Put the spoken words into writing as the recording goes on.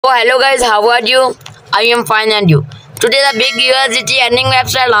Oh, hello guys, how are you? I am fine, and you? Today the big USDT earning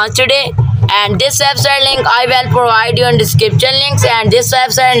website launched today, and this website link I will provide you in description links. And this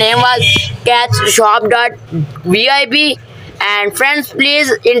website name was catchshop.vip. And friends,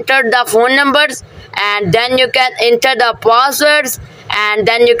 please enter the phone numbers, and then you can enter the passwords, and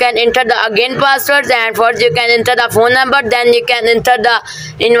then you can enter the again passwords, and first you can enter the phone number, then you can enter the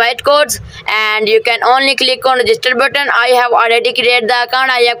invite codes, and you can only click on register button. I have already created the account.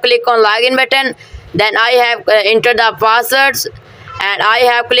 I have clicked on login button, then I have entered the passwords, and I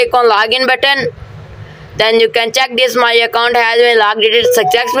have clicked on login button. Then you can check this my account has been logged in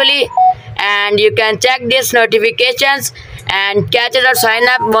successfully, and you can check this notifications and catch a sign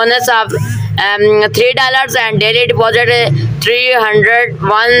up bonus of $3 and daily deposit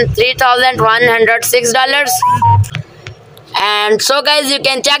 $3,106. And so guys, you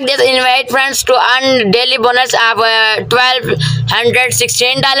can check this invite friends to earn daily bonus of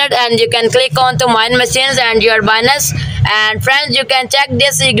 $1,216, and you can click on to mine machines and your bonus. And friends, you can check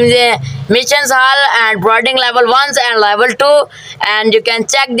this missions hall and boarding level 1 and level 2, and you can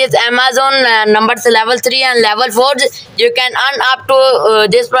check this Amazon numbers level 3 and level 4. You can earn up to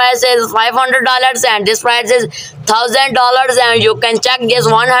this price is $500 and this price is $1,000, and you can check this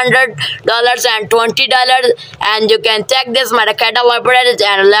 $100 and $20, and you can check this market operators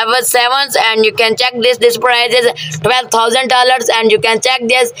and level 7s, and you can check this price is $12,000, and you can check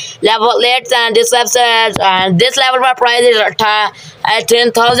this level 8 and this website and this level price is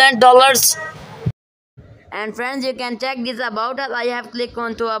 $10,000. And friends, you can check this about us. I have clicked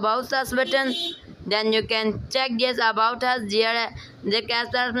on to about us button. Then you can check this about us. Here the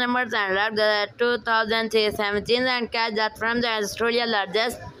cash numbers and log the 2017 and cash that from the Australia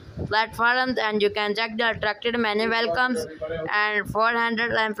largest platforms, and you can check the attracted many welcomes and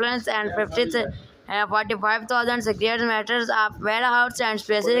 400 influence and 45,000 secret matters of warehouse and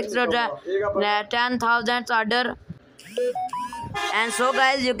specific to the 10,000 order. And so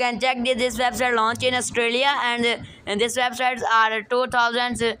guys, you can check this website launched in Australia, and this websites are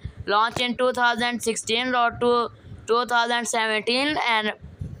 2000 launched in 2016 or 2017. And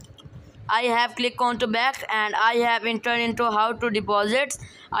I have clicked on to back, and I have entered into how to deposit.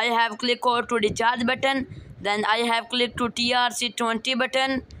 I have clicked on to recharge button, then I have clicked to TRC20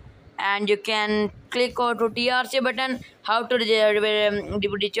 button, and you can click on to TRC button how to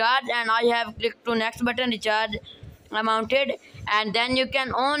recharge, and I have clicked to next button recharge amounted, and then you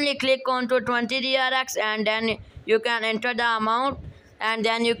can only click on to 20 DRX, and then you can enter the amount, and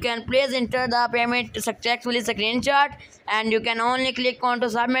then you can please enter the payment successfully screenshot, and you can only click on to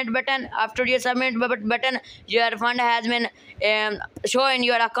submit button. After your submit button, your fund has been show in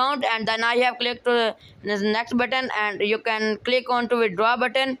your account, and then I have clicked to the next button, and you can click on to withdraw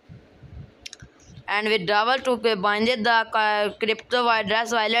button, and withdrawal to bind it the crypto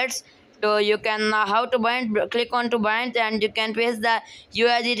address wallets. So you can how to bind, click on to bind, and you can paste the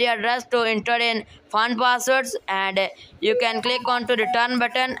USDT address to enter in fund passwords, and you can click on to return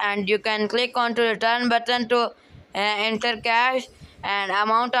button, and you can click on to return button to enter cash and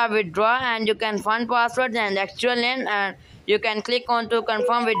amount of withdraw, and you can fund passwords and actual name, and you can click on to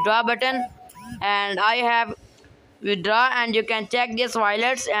confirm withdraw button, and I have withdraw, and you can check this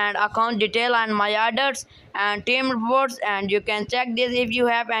wallets and account detail and my orders and team reports, and you can check this. If you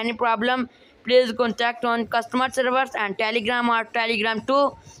have any problem, please contact on customer servers and Telegram or Telegram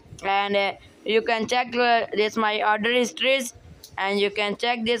too, and you can check this my order histories, and you can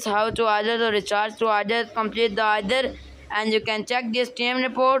check this how to order the recharge to order complete the order, and you can check this team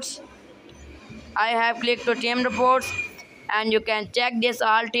reports. I have clicked to team reports, and you can check this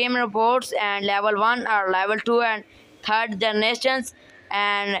all team reports and level 1 or level 2 and third generations.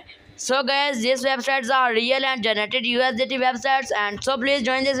 And so guys, these websites are real and generated USDT websites, and so please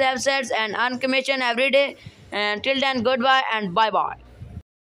join these websites and earn commission every day. And till then, goodbye and bye bye.